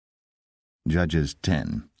Judges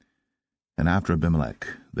 10. And after Abimelech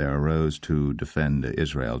there arose to defend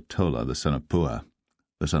Israel Tola the son of Puah,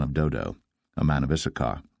 the son of Dodo, a man of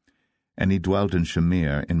Issachar. And he dwelt in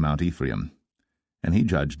Shamir in Mount Ephraim. And he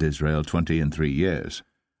judged Israel 23 years,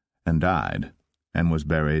 and died, and was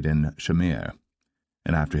buried in Shamir.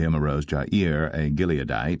 And after him arose Jair, a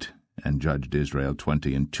Gileadite, and judged Israel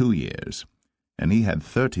 22 years. And he had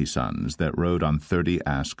 30 sons that rode on 30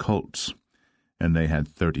 ass colts. And they had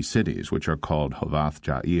 30 cities, which are called Hovath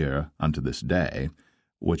Jair unto this day,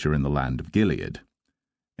 which are in the land of Gilead.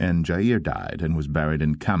 And Jair died, and was buried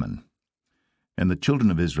in Kaman. And the children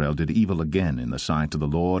of Israel did evil again in the sight of the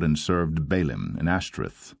Lord, and served Baalim, and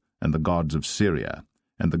Ashtoreth, and the gods of Syria,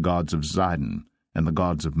 and the gods of Zidon, and the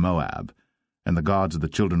gods of Moab, and the gods of the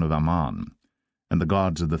children of Ammon, and the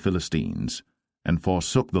gods of the Philistines, and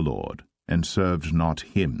forsook the Lord, and served not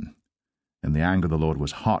him. And the anger of the Lord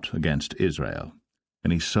was hot against Israel,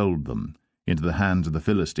 and he sold them into the hands of the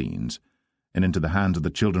Philistines, and into the hands of the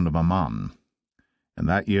children of Ammon. And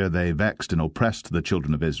that year they vexed and oppressed the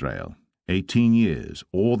children of Israel. 18 years,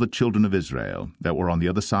 all the children of Israel that were on the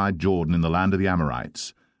other side Jordan in the land of the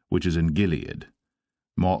Amorites, which is in Gilead.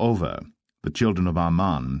 Moreover, the children of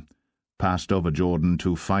Ammon passed over Jordan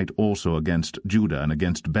to fight also against Judah and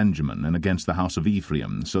against Benjamin and against the house of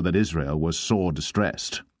Ephraim, so that Israel was sore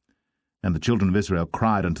distressed. And the children of Israel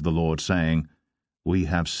cried unto the Lord, saying, We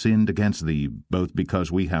have sinned against thee, both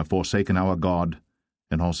because we have forsaken our God,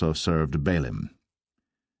 and also served Baalim.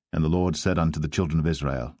 And the Lord said unto the children of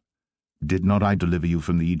Israel, Did not I deliver you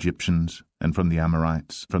from the Egyptians, and from the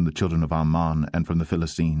Amorites, from the children of Ammon, and from the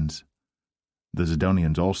Philistines? The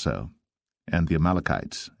Zidonians also, and the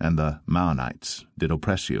Amalekites, and the Maonites did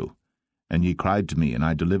oppress you, and ye cried to me, and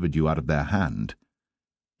I delivered you out of their hand.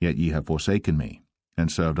 Yet ye have forsaken me,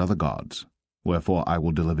 and served other gods, wherefore I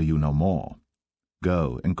will deliver you no more.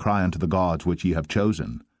 Go, and cry unto the gods which ye have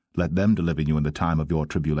chosen, let them deliver you in the time of your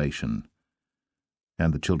tribulation.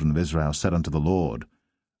 And the children of Israel said unto the Lord,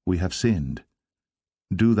 We have sinned.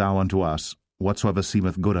 Do thou unto us whatsoever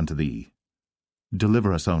seemeth good unto thee.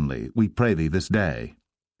 Deliver us only, we pray thee, this day.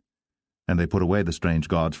 And they put away the strange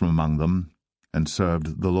gods from among them, and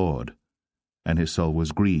served the Lord, and his soul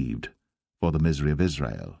was grieved for the misery of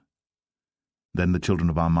Israel. Then the children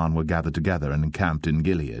of Ammon were gathered together, and encamped in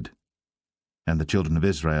Gilead. And the children of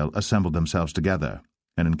Israel assembled themselves together,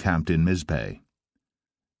 and encamped in Mizpeh.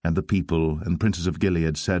 And the people and princes of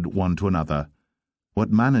Gilead said one to another,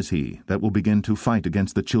 What man is he that will begin to fight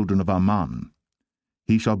against the children of Ammon?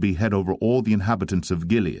 He shall be head over all the inhabitants of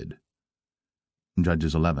Gilead.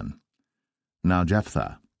 Judges 11. Now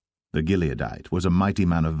Jephthah, the Gileadite, was a mighty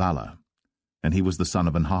man of valor, and he was the son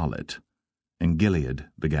of an harlot. And Gilead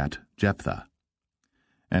begat Jephthah.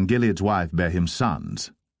 And Gilead's wife bare him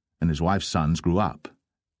sons, and his wife's sons grew up.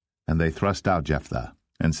 And they thrust out Jephthah,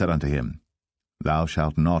 and said unto him, Thou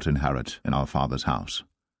shalt not inherit in our father's house,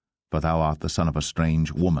 for thou art the son of a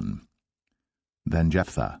strange woman. Then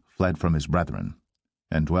Jephthah fled from his brethren,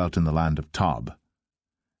 and dwelt in the land of Tob.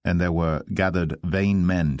 And there were gathered vain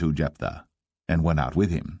men to Jephthah, and went out with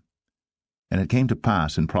him. And it came to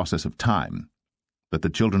pass in process of time, that the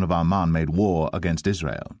children of Ammon made war against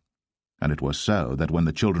Israel. And it was so that when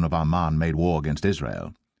the children of Ammon made war against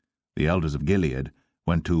Israel, the elders of Gilead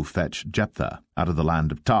went to fetch Jephthah out of the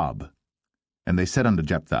land of Tob. And they said unto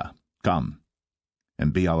Jephthah, Come,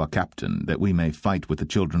 and be our captain, that we may fight with the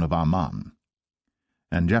children of Ammon.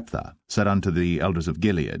 And Jephthah said unto the elders of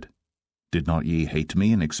Gilead, Did not ye hate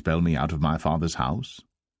me, and expel me out of my father's house?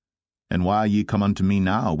 And why are ye come unto me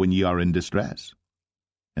now, when ye are in distress?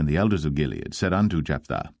 And the elders of Gilead said unto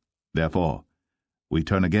Jephthah, Therefore we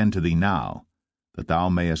turn again to thee now, that thou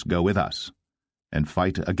mayest go with us, and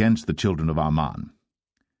fight against the children of Ammon,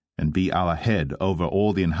 and be our head over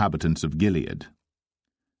all the inhabitants of Gilead.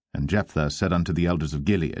 And Jephthah said unto the elders of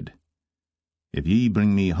Gilead, If ye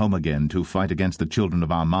bring me home again to fight against the children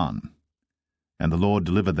of Ammon, and the Lord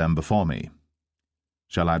deliver them before me,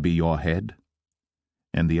 shall I be your head?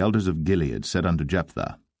 And the elders of Gilead said unto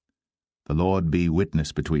Jephthah, The Lord be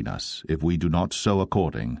witness between us, if we do not so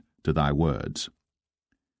according to thy words.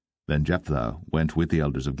 Then Jephthah went with the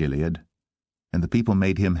elders of Gilead, and the people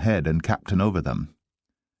made him head and captain over them.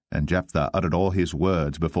 And Jephthah uttered all his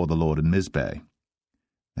words before the Lord in Mizpeh.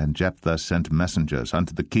 And Jephthah sent messengers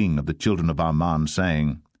unto the king of the children of Ammon,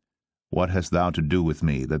 saying, What hast thou to do with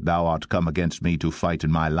me, that thou art come against me to fight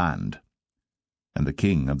in my land? And the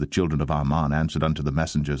king of the children of Ammon answered unto the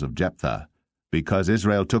messengers of Jephthah, Because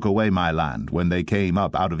Israel took away my land when they came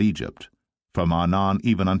up out of Egypt, from Arnon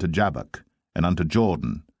even unto Jabbok, and unto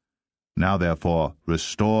Jordan. Now therefore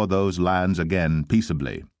restore those lands again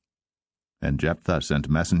peaceably. And Jephthah sent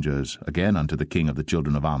messengers again unto the king of the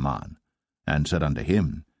children of Ammon, and said unto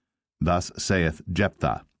him, Thus saith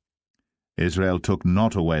Jephthah, Israel took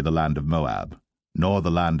not away the land of Moab, nor the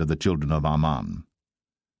land of the children of Ammon.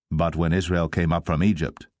 But when Israel came up from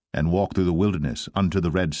Egypt, and walked through the wilderness unto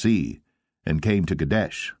the Red Sea, and came to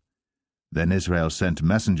Kadesh, then Israel sent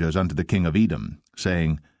messengers unto the king of Edom,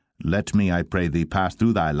 saying, Let me, I pray thee, pass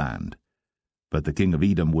through thy land. But the king of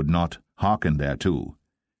Edom would not hearken thereto.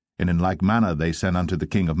 And in like manner they sent unto the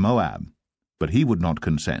king of Moab, but he would not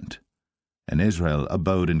consent. And Israel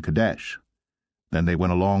abode in Kadesh. Then they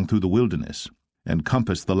went along through the wilderness, and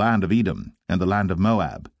compassed the land of Edom and the land of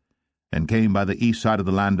Moab, and came by the east side of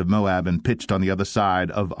the land of Moab, and pitched on the other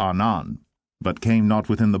side of Arnon, but came not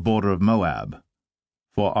within the border of Moab,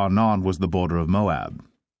 for Arnon was the border of Moab.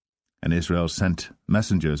 And Israel sent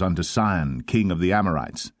messengers unto Sihon, king of the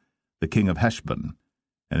Amorites, the king of Heshbon.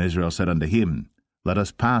 And Israel said unto him, Let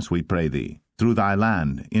us pass, we pray thee, through thy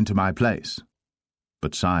land into my place.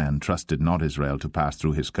 But Sihon trusted not Israel to pass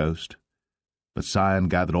through his coast. But Sihon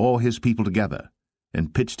gathered all his people together,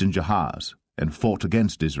 and pitched in Jahaz, and fought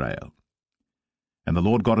against Israel. And the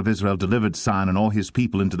Lord God of Israel delivered Sihon and all his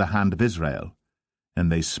people into the hand of Israel,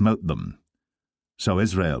 and they smote them. So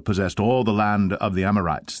Israel possessed all the land of the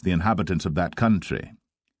Amorites, the inhabitants of that country.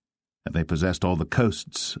 And they possessed all the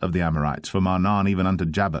coasts of the Amorites, from Arnon even unto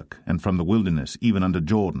Jabbok, and from the wilderness even unto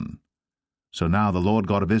Jordan. So now the Lord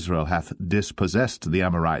God of Israel hath dispossessed the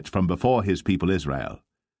Amorites from before his people Israel.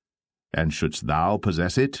 And shouldst thou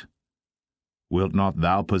possess it? Wilt not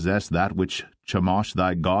thou possess that which Chemosh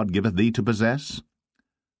thy God giveth thee to possess?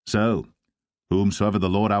 So, whomsoever the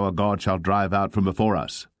Lord our God shall drive out from before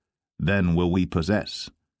us, then will we possess.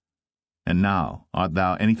 And now, art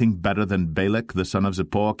thou anything better than Balak the son of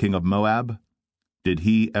Zippor, king of Moab? Did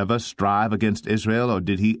he ever strive against Israel, or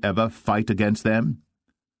did he ever fight against them?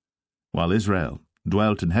 While Israel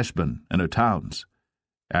dwelt in Heshbon and her towns,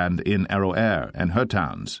 and in Aroer and her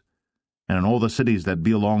towns, and in all the cities that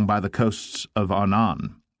be along by the coasts of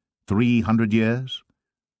Arnon, 300 years?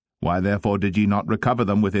 Why therefore did ye not recover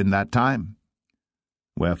them within that time?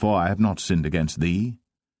 Wherefore I have not sinned against thee,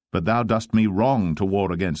 but thou dost me wrong to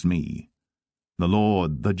war against me. The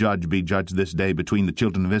Lord, the judge, be judged this day between the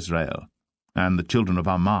children of Israel and the children of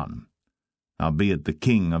Ammon. Howbeit the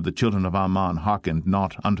king of the children of Ammon hearkened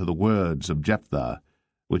not unto the words of Jephthah,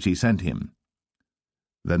 which he sent him.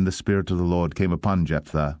 Then the Spirit of the Lord came upon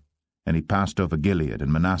Jephthah, and he passed over Gilead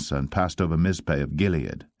and Manasseh, and passed over Mizpeh of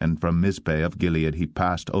Gilead, and from Mizpeh of Gilead he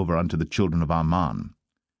passed over unto the children of Ammon.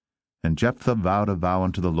 And Jephthah vowed a vow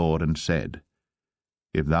unto the Lord, and said,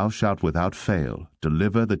 If thou shalt without fail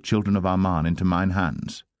deliver the children of Ammon into mine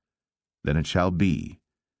hands, then it shall be,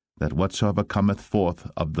 that whatsoever cometh forth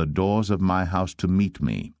of the doors of my house to meet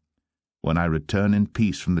me, when I return in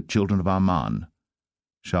peace from the children of Ammon,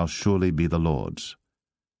 shall surely be the Lord's,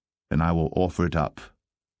 and I will offer it up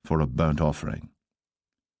for a burnt offering.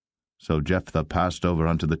 So Jephthah passed over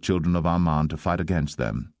unto the children of Ammon to fight against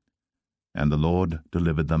them, and the Lord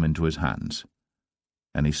delivered them into his hands.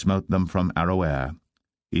 And he smote them from Aroer,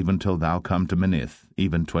 even till thou come to Minnith,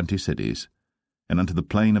 even 20 cities, and unto the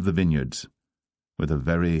plain of the vineyards, with a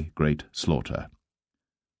very great slaughter.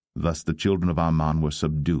 Thus the children of Ammon were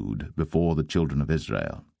subdued before the children of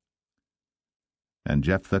Israel. And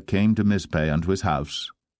Jephthah came to Mizpeh unto his house,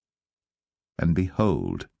 and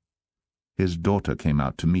behold, his daughter came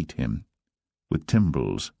out to meet him, with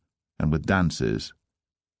timbrels and with dances,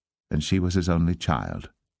 and she was his only child.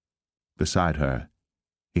 Beside her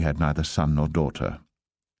he had neither son nor daughter.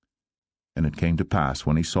 And it came to pass,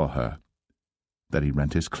 when he saw her, that he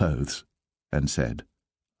rent his clothes, and said,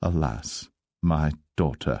 Alas, my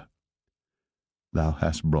daughter, thou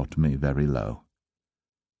hast brought me very low,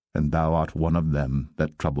 and thou art one of them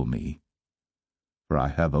that trouble me. For I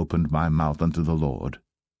have opened my mouth unto the Lord,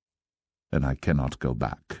 and I cannot go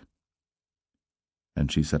back. And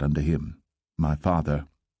she said unto him, My father,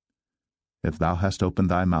 if thou hast opened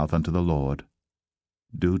thy mouth unto the Lord,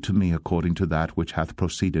 do to me according to that which hath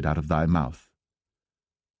proceeded out of thy mouth.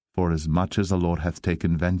 For as much as the Lord hath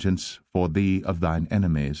taken vengeance for thee of thine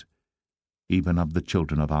enemies, even of the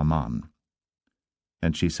children of Ammon.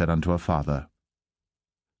 And she said unto her father,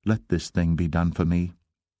 Let this thing be done for me.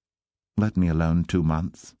 Let me alone 2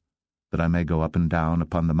 months, that I may go up and down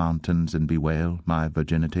upon the mountains and bewail my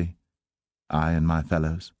virginity, I and my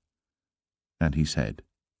fellows. And he said,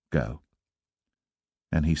 Go.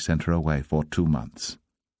 And he sent her away for 2 months.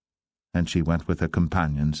 And she went with her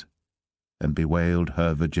companions, and bewailed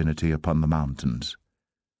her virginity upon the mountains.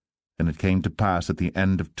 And it came to pass at the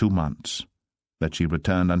end of 2 months, that she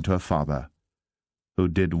returned unto her father, who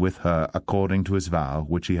did with her according to his vow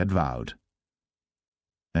which he had vowed.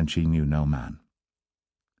 and she knew no man.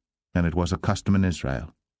 And it was a custom in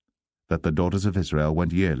Israel, that the daughters of Israel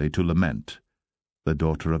went yearly to lament the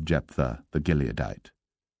daughter of Jephthah the Gileadite,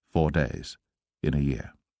 4 days in a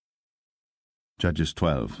year. Judges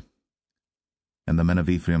 12. And the men of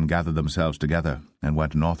Ephraim gathered themselves together, and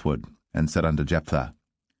went northward, and said unto Jephthah,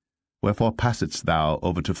 Wherefore passedst thou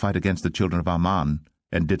over to fight against the children of Ammon,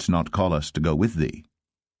 and didst not call us to go with thee?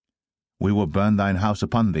 We will burn thine house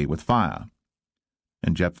upon thee with fire.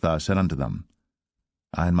 And Jephthah said unto them,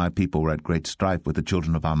 I and my people were at great strife with the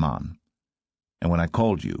children of Ammon. And when I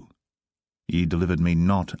called you, ye delivered me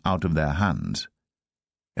not out of their hands.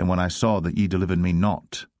 And when I saw that ye delivered me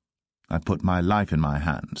not, I put my life in my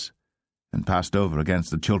hands, and passed over against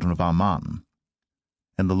the children of Ammon.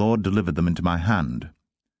 And the Lord delivered them into my hand.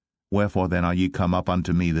 Wherefore then are ye come up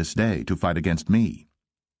unto me this day to fight against me?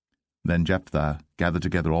 Then Jephthah gathered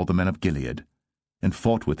together all the men of Gilead, and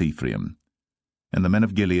fought with Ephraim. And the men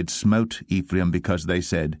of Gilead smote Ephraim, because they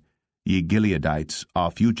said, Ye Gileadites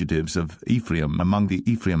are fugitives of Ephraim among the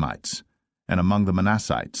Ephraimites, and among the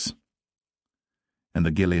Manassites. And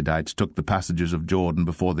the Gileadites took the passages of Jordan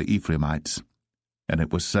before the Ephraimites. And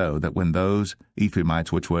it was so that when those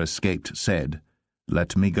Ephraimites which were escaped said,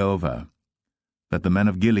 Let me go over, that the men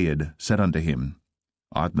of Gilead said unto him,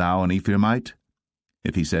 Art thou an Ephraimite?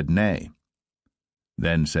 If he said, Nay.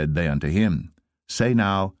 Then said they unto him, Say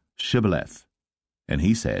now, Shibboleth. And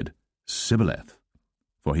he said, Sibboleth,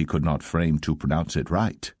 for he could not frame to pronounce it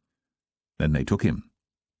right. Then they took him,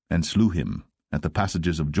 and slew him at the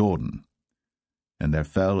passages of Jordan. And there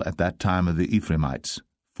fell at that time of the Ephraimites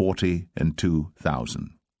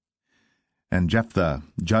 42,000. And Jephthah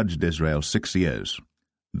judged Israel 6 years.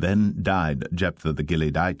 Then died Jephthah the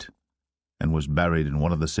Gileadite, and was buried in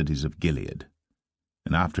one of the cities of Gilead.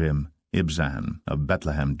 And after him Ibzan of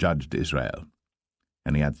Bethlehem judged Israel.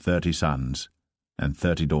 And he had 30 sons and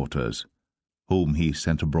 30 daughters, whom he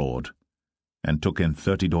sent abroad, and took in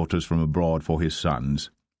 30 daughters from abroad for his sons.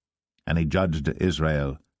 And he judged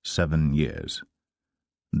Israel 7 years.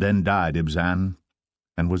 Then died Ibzan,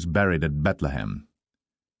 and was buried at Bethlehem.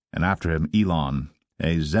 And after him Elon,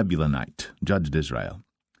 a Zebulunite, judged Israel.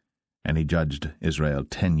 And he judged Israel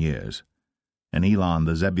 10 years. And Elon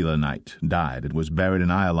the Zebulunite died, and was buried in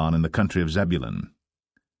Ailon in the country of Zebulun.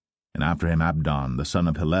 And after him Abdon, the son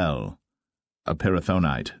of Hillel, a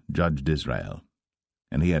Pirathonite, judged Israel.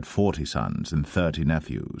 And he had 40 sons and 30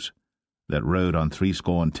 nephews, that rode on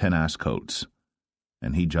 70 ass colts.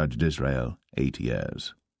 And he judged Israel 8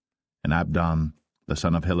 years. And Abdon, the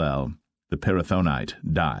son of Hillel, the Pirathonite,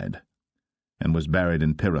 died, and was buried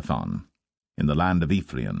in Pirathon, in the land of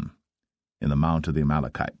Ephraim, in the mount of the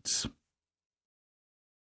Amalekites.